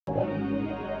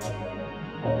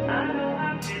Who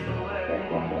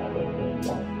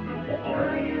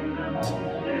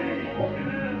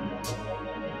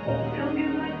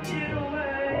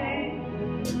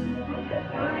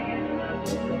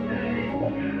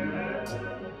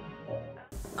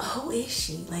is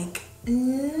she? Like,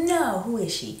 no, who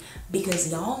is she?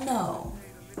 Because y'all know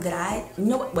that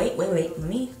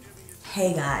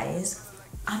hey guys,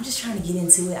 I'm just trying to get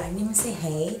into it. I didn't even say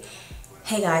hey.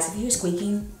 Hey guys, if you hear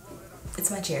squeaking, it's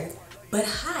my chair. But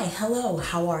hi, hello,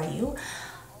 how are you?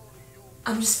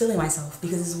 I'm just feeling myself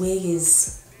because this wig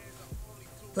is,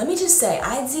 let me just say,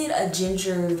 I did a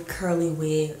ginger curly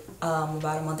wig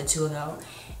about a month or two ago,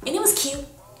 and it was cute.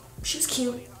 She was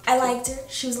cute. I liked her.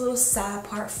 She was a little side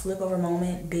part flip over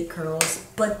moment, big curls.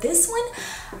 But this one,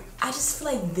 I just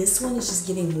feel like this one is just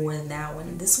giving more than that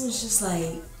one. This one's just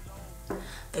like,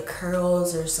 the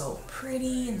curls are so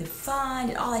pretty and they're fine,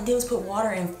 and all I did was put water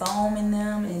and foam in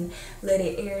them and let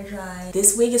it air dry.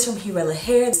 This wig is from Hurela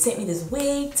Hair. They sent me this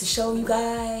wig to show you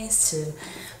guys, to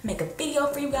make a video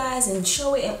for you guys and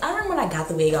show it. And I remember when I got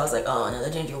the wig, I was like, oh,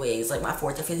 another ginger wig. It's like my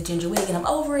 4th or 5th ginger wig and I'm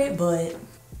over it, but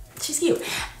she's cute.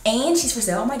 And she's for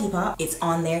sale on my Depop. It's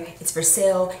on there. It's for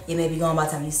sale. It may be gone by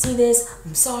the time you see this.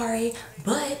 I'm sorry.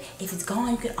 But if it's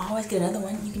gone, you can always get another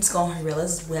one. You can just go on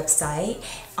Hurela's website.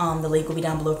 The link will be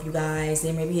down below for you guys.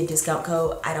 There may be a discount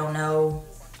code. I don't know.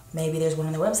 Maybe there's one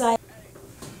on the website.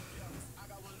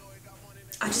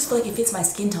 I just feel like it fits my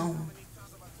skin tone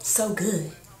so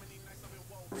good.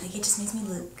 Like, it just makes me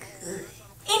look good.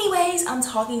 Anyways, I'm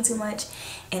talking too much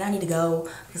and I need to go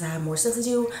because I have more stuff to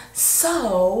do.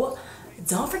 So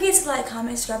don't forget to like,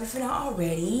 comment, subscribe if you're not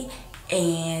already.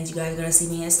 And you guys are gonna see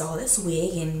me install this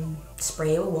wig and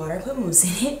spray it with water and put mousse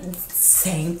in it.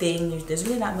 Same thing. There's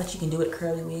really not much you can do with a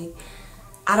curly wig.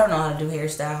 I don't know how to do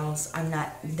hairstyles. I'm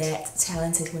not that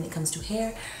talented when it comes to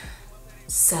hair.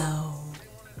 So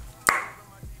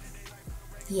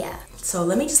yeah. So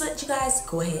let me just let you guys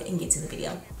go ahead and get to the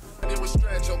video. It was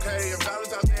stretch, okay? And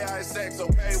Valentine's Day I had sex,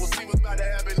 okay? We'll see what's about to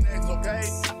happen next, okay?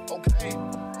 Okay,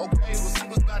 we'll see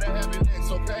what's about to happen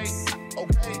next, okay?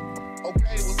 Okay,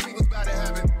 we'll see what's about to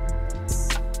happen.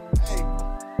 Hey,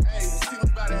 we'll see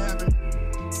what's about to happen.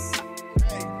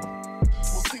 Hey,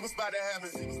 we'll see what's about to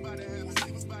happen. See what's about to happen.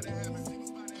 See what's about to happen. See what's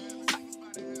about to happen. See what's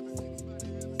about to happen.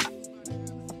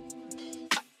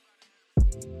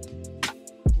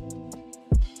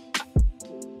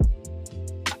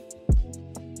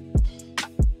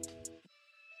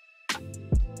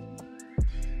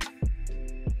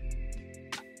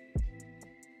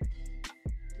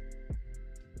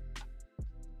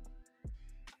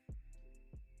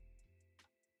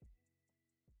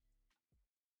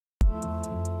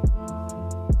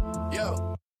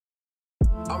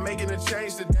 I'm making a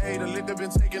change today. The liquor been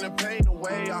taking the pain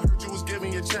away. I heard you was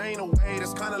giving your chain away.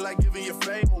 That's kind of like giving your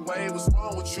fame away. What's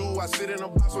wrong with you? I sit in a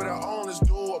box where the owners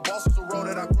do. A boss is a road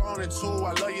that I've grown into.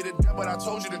 I love you to death, but I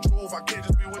told you the truth. I can't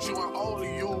just be with you and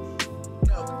only you.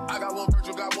 Yeah, I got one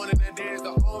virtual, got one in that day. It's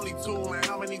the only two, man.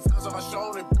 How many times have I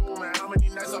shown and proved, man? How many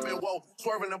nights I've been woke,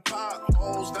 swerving the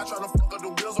potholes, not trying to fuck up the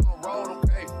wheels on the road,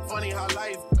 okay? Funny how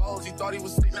life goes. He thought he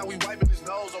was sick, now we wiping his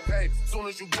nose, okay? Soon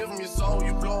as you give him your soul,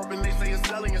 you blow up and they say you're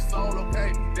selling your soul,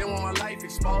 okay? They want my life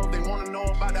exposed, they want to know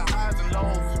about the highs and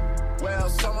lows. Well,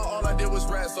 summer all I did was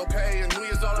rest, okay? And New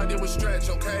Year's all I did was stretch,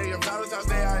 okay? And Valentine's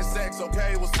Day I had sex,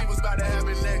 okay? We'll see what's about to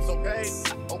happen next, okay?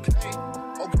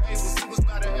 We'll see what's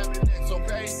about to happen next,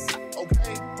 okay?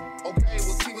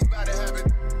 We'll see what's about to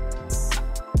happen.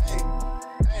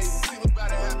 Hey, we'll see what's about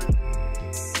to happen.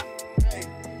 Hey,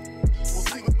 we'll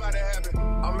see what's about to happen.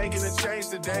 I'm making a change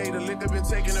today. The liquor been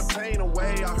taking the pain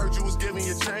away. I heard you was giving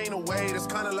your chain away. That's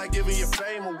kind of like giving your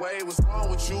fame away. What's wrong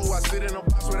with you? I sit in a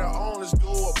box where the owners do.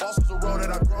 A boss is a road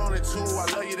that I've grown into. I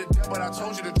love you to death, but I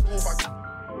told you the truth.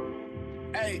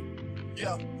 Hey.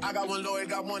 Yeah, I got one lawyer,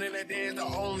 got one in that day, it's the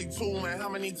only two, man. How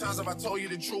many times have I told you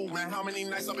the truth, man? How many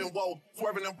nights I've been woke,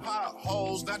 swerving them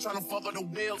potholes, not trying to fuck up the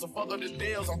wheels or fuck up the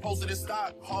deals. I'm posted in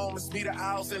Stockholm, it's me, the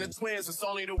Owls, and the twins, it's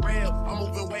only the real. I'm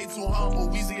moving way too humble,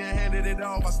 Weezy and handed it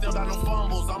off, I still got no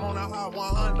fumbles. I'm on a hot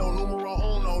 100, numero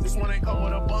uno, this one ain't come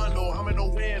with a bundle. I'm in the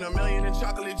win, $1 million in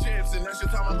chocolate chips, and that's your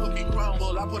time my cookie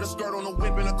crumble. I put a skirt on the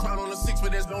whip and a crown on the 6,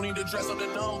 but there's no need to dress up the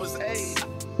numbers, hey.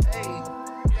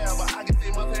 Yeah, but I can say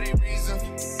most of their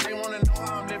reasons. They wanna know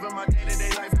how I'm living my day-to-day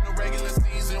life in the regular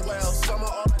season. Well, summer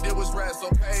all I did was rest,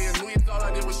 okay? And New Year's all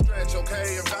I did was stretch,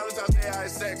 okay? And Valentine's Day I had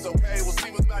sex, okay? We'll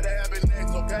see what's about to happen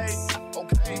next, okay? We'll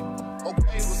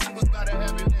see what's about to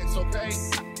happen next, okay?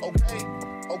 We'll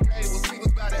see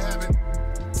what's about to happen.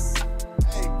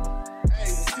 Hey,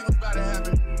 we'll see what's about to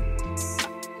happen.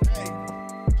 Hey,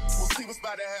 we'll see what's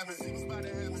about to happen. See what's about to happen. See what's about to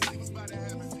happen. See what's about to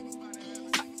happen. See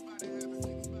what's about to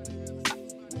happen.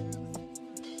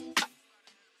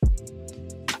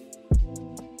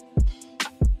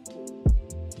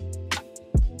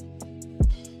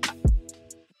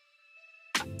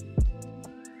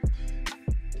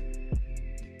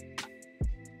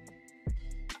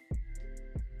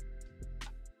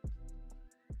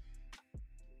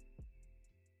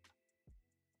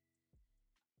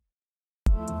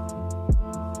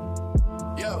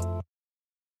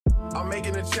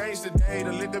 making a change today.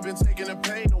 The liquor been taking the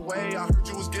pain away. I heard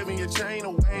you was giving your chain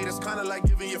away. That's kinda like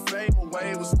giving your fame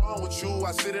away. What's wrong with you?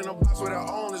 I sit in a box where the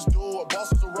owners do. A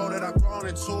boss is a role that I've grown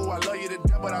into. I love you to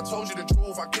death, but I told you the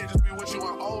truth. I can't just be with you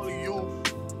and only you.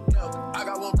 I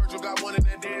got one Virgil, got one, and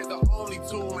that there's the only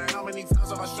two, man. How many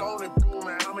times have I shown it through,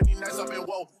 man? How many nights I've been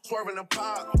woke, swerving the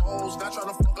potholes, not trying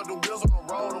to fuck up the wheels on the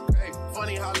road, okay?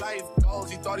 Funny how life goes.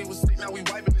 He thought he was sick, now we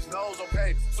wiping his nose,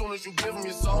 okay? Soon as you give him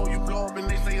your soul, you blow up and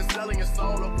they say you're selling your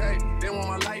soul, okay? They want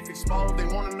my life exposed, they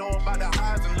wanna know about the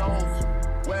highs and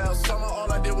lows. Well, summer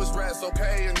all I did was rest,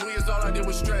 okay? And New Year's all I did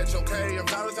was stretch, okay? And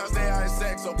Valentine's Day I had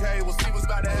sex, okay? We'll see what's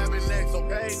about to happen next,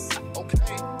 okay? Okay,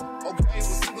 okay, we'll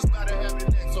see what's about to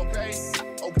happen next, okay?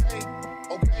 Okay,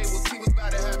 okay, we'll see what's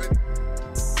about to happen.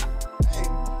 Hey,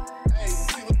 hey, we'll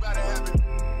see what's about to happen.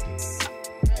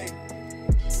 Hey,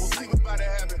 we'll see what's about to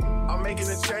happen. I'm making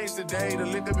a change today. The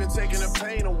liquor been taking the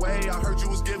pain away. I heard you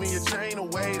was giving your chain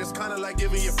away. That's kinda like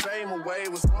giving your fame away.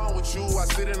 What's wrong with you? I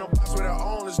sit in a box where the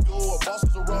owners do. A boss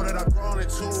is a role that I've grown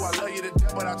into. I love you to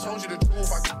death, but I told you the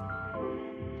truth.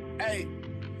 Hey.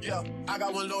 Yeah, I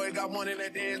got one lawyer, got one, and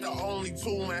that there's the only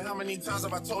two, man. How many times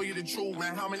have I told you the truth,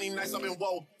 man? How many nights I've been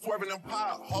woke, swerving them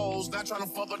potholes, not trying to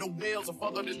fuck up the wheels or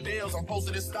fuck up the deals. I'm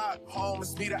posted in Stockholm,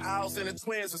 it's me, the Owls, and the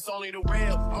twins, it's only the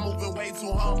real. I'm moving way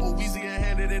too humble, Weezy and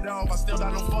handed it off, I still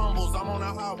got no fumbles. I'm on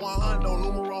a hot 100,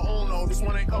 numero uno, this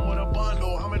one ain't come with a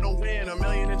bundle. I'm in the win, $1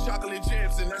 million in chocolate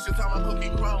chips, and that's just how my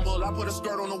cookie crumble. I put a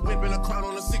skirt on the whip and a crown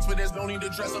on the 6, but there's no need to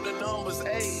dress up the numbers,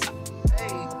 hey,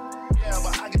 hey. Yeah,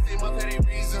 but I can say my petty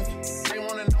reasons. They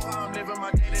wanna know how I'm living my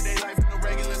day-to-day life in the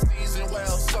regular season.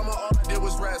 Well, summer all I did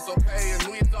was rest, okay? And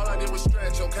New Year's all I did was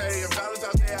stretch, okay? And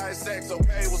Valentine's Day I had sex,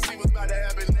 okay? We'll see what's about to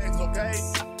happen next, okay?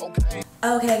 Okay.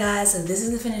 Okay guys, so this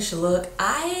is the finished look.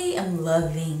 I am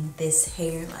loving this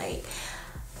hair. Like,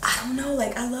 I don't know,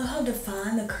 like I love how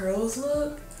defined the curls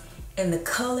look. And the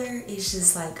color is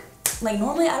just like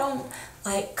normally I don't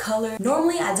like color.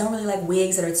 Normally I don't really like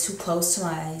wigs that are too close to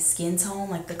my skin tone,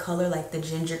 like the color, like the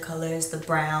ginger colors, the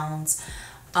browns,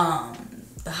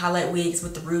 the highlight wigs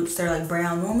with the roots that are like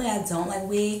brown. Normally I don't like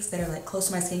wigs that are like close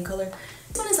to my skin color.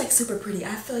 This one is like super pretty.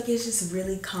 I feel like it's just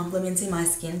really complimenting my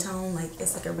skin tone. Like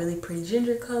it's like a really pretty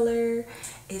ginger color.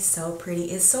 It's so pretty.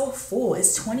 It's so full.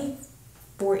 It's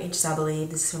 24 inches, I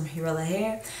believe. This is from Hurela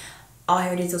Hair. All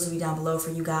hair details will be down below for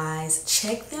you guys.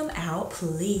 Check them out,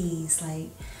 please.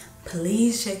 Like,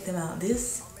 please check them out.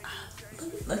 This,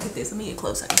 look at this. Let me get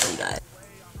close so I can show you guys.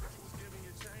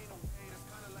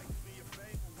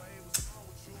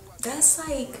 That's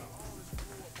like,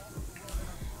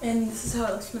 and this is how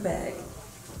it looks in the bag.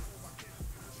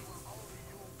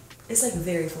 It's like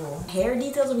very full. Hair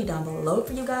details will be down below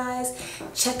for you guys.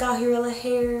 Check out Hurela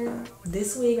Hair.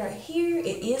 This wig right here,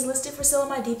 it is listed for sale on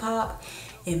my Depop.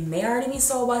 It may already be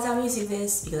sold by the time you see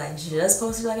this because I just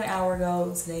posted like an hour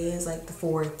ago. Today is like the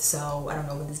 4th, so I don't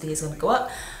know when this video is gonna go up,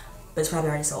 but it's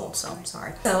probably already sold, so I'm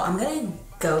sorry. So I'm gonna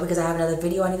go because I have another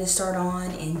video I need to start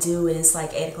on and do, and it's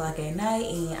like 8 o'clock at night,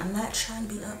 and I'm not trying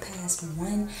to be up past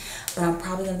 1, but I'm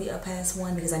probably gonna be up past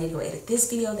 1 because I need to go edit this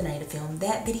video, then I need to film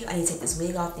that video. I need to take this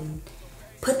wig off and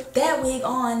put that wig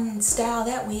on, style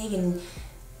that wig, and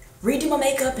redo my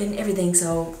makeup and everything.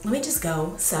 So let me just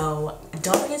go. So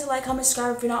don't forget to like, comment,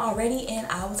 subscribe if you're not already, and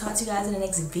I will talk to you guys in the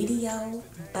next video.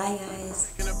 Bye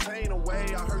guys. In the pain away,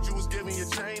 I heard you was giving your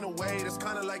chain away. That's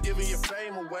kinda like giving your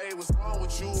fame away. What's wrong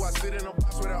with you? I sit in a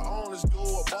box where the owners do.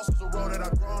 A boss is a role that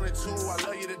I've grown into. I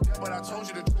love you to death, but I told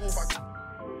you the truth.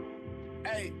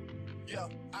 Hey, yeah,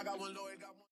 I got one lawyer.